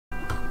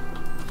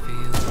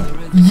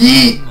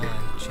Yeet!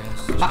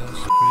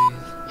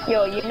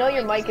 Yo, you know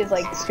your mic is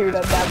like screwed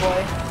up, bad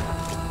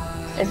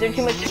boy. Is there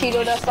too much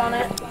Cheeto dust on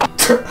it?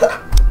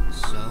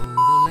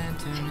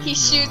 He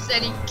shoots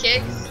and he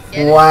kicks.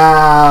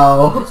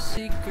 Wow.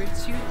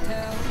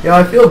 Yo,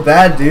 I feel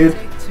bad, dude.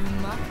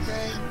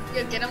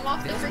 Yo, get him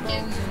off the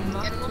freaking.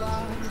 Get him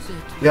off.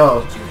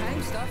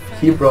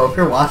 Yo, bro, if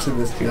you're watching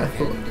this, dude,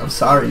 I'm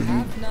sorry,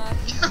 dude.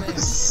 I'm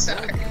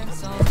sorry.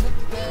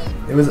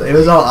 It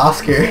was all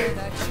Oscar.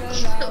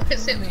 It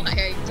wasn't my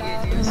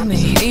idea,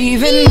 dude.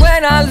 Even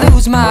when I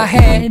lose my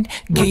head,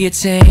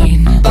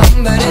 guillotine.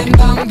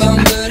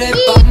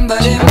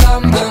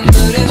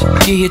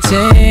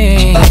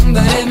 Guillotine.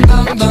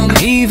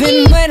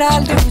 Even when I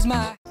lose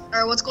my.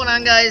 Alright, what's going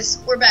on, guys?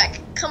 We're back.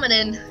 Coming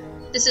in.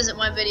 This isn't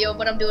my video,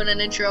 but I'm doing an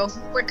intro.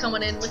 We're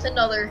coming in with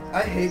another.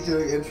 I hate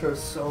doing intros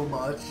so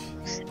much.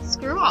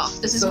 Screw off.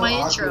 This is my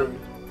intro.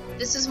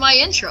 This is my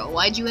intro.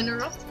 Hy'd you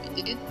interrupt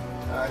me, dude?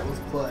 Alright,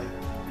 let's play.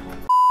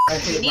 I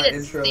hate my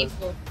intros.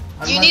 Staple.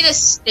 You need a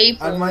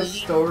staple. On my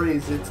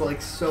stories, it's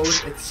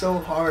so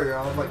hard.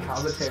 On my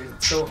commentaries,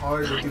 it's so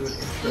hard to do an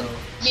intro.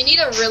 You need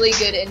a really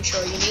good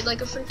intro. You need like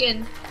a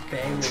freaking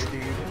banger,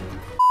 dude.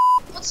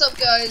 What's up,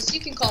 guys? You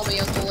can call me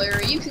Uncle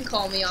Larry. You can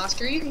call me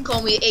Oscar. You can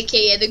call me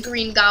AKA the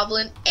Green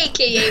Goblin,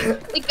 AKA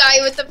the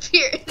guy with the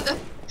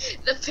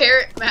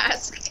parrot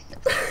mask.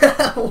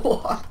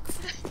 What?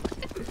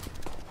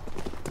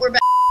 We're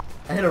back.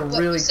 I had a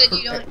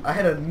I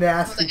had a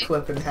nasty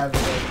clip in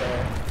heaven right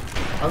there.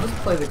 I'll just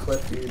play the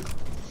clip, dude.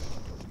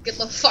 Good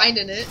luck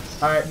finding it.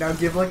 Alright, now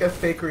give like a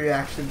fake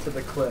reaction to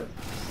the clip.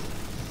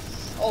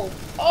 Oh!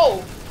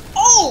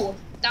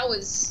 That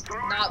was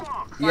not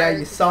fire. Yeah,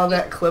 you saw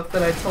that clip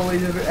that I totally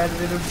did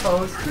edited and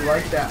post? You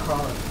like that,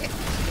 huh?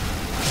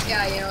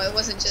 Yeah, you know, it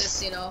wasn't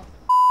just, you know...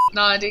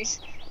 Nah, dude.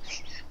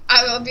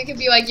 We could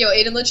be like, yo,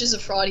 Aiden Lynch is a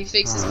fraud, he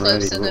fakes his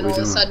clips, and then all of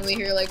a sudden we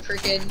hear like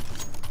freaking...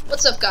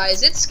 What's up,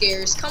 guys? It's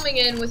Scares. Coming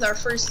in with our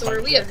first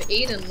story, we have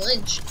Aiden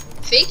Lynch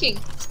faking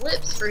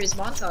clips for his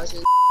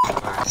montages.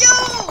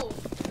 Yo!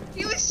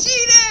 He was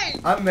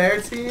cheating! I'm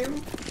their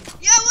team?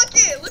 Yeah,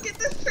 look at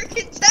the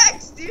freaking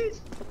text, dude!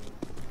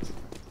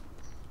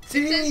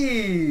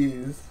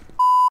 Jeez!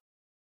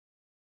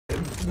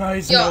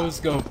 Nice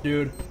no-scope,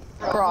 dude.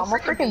 Bro, I'm a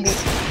freaking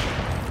beast.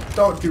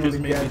 Don't do it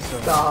again.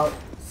 Stop.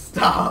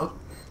 Stop.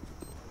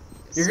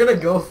 You're gonna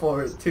go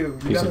for it, too.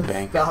 You gotta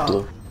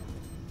stop.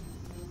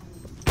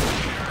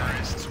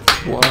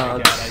 Oh my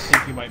god, I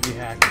think you might be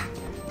hacking.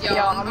 Yo,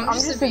 I'm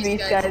just a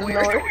beast, guys.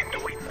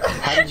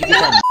 How did you get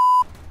that?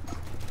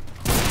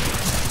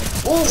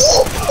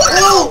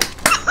 Oh!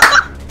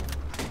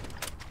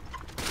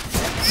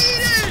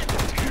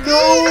 No,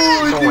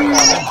 dude!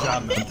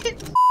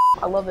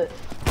 I love it.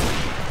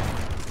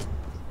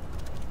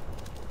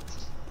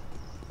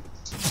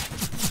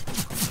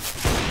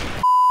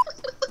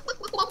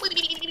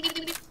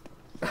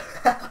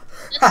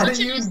 How do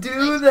you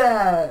do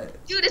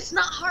that? Dude, it's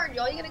not hard,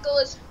 y'all. You gotta go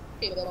as...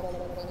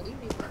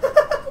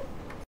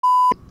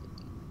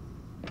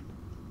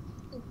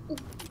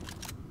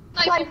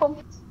 Knife him.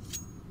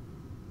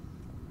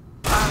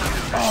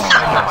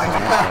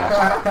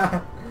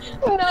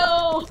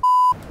 No!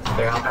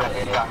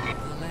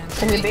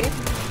 Is it big?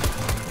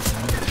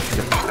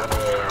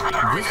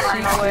 This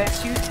secret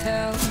you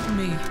tell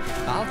me,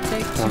 I'll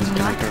take to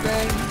my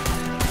grave.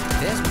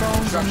 There's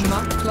bones in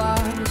my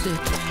closet,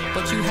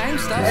 but you hang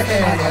stuff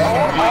in my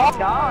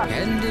head.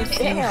 And if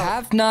you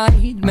have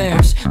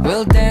nightmares,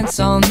 we'll dance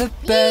on the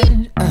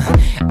bed.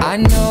 I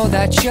know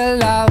that you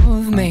love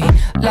me,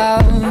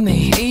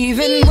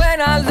 even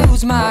when I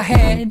lose my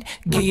head.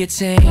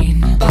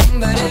 Guillotine.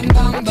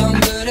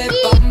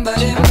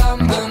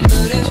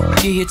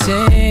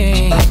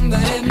 Guillotine.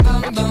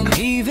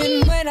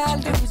 Even when I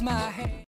lose my head.